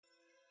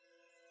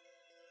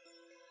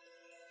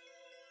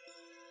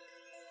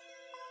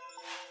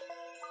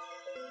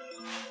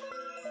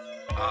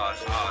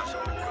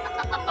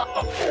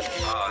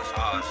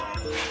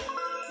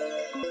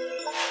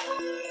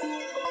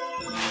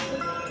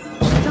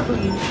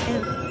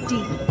WMD.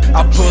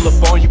 I pull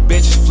up on you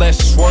bitches, flesh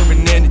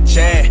swerving in the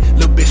jag.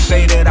 Little bitch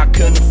say that I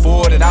couldn't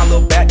afford it, I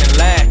look back and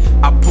laugh.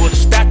 I pulled a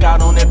stack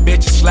out on that bitch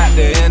and slapped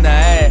her in the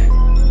ass.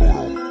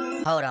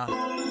 Hold on.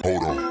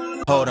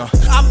 Hold on.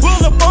 I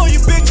pull up on you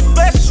bitches,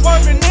 flesh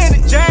swerving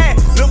in the jag.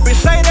 Little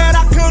bitch say that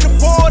I couldn't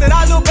afford it,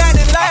 I look back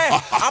and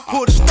laugh. I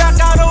pulled a stack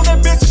out on that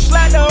bitch and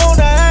slapped her on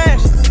the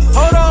ass.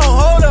 Hold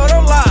on,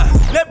 I'm lying.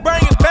 Let's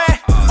bring it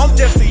back. I'm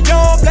just a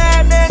young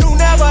black man who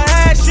never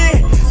had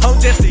shit. I'm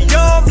just a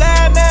young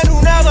black man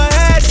who never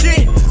had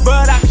shit.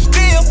 But I can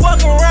still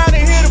fuck around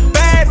and hit a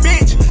bad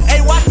bitch.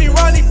 Hey, watch me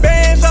run these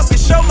bands up and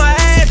show my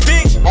ass,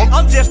 bitch.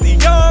 I'm just a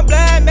young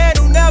black man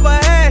who never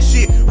had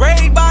shit.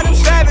 Raised by them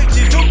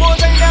savages, them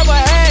boys ain't never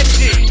had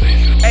shit.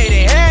 Hey,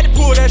 they had to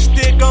pull that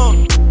stick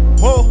on them.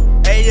 Whoa,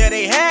 hey, yeah,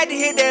 they had to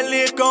hit that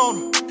lick on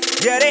them.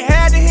 Yeah, they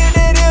had to hit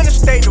that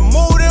interstate to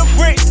move them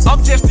bricks.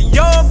 I'm just a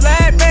young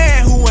black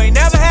man who ain't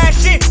never had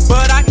shit,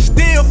 but I can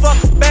still fuck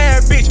a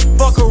bad bitch.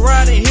 Fuck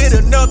around and hit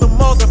another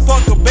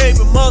motherfucker,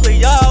 baby mother.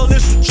 Y'all in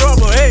some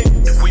trouble, hey.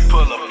 We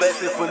pull up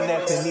blessed for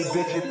nothing, these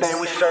bitches think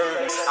we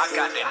serving. I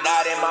got that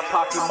knot in my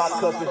pocket, my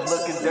cup is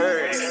looking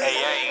dirty. Hey,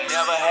 I ain't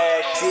never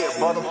had shit,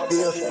 but I'm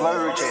still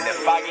splurging.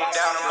 If I get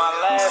down to my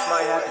last,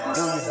 might have to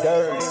do you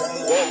dirty.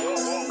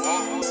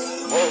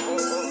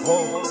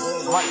 Whoa.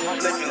 Might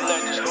slip and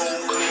let this whole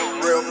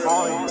clip real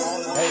for you.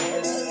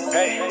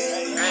 Hey.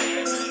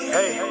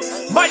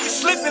 Might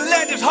just slip and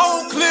let this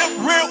whole clip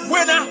real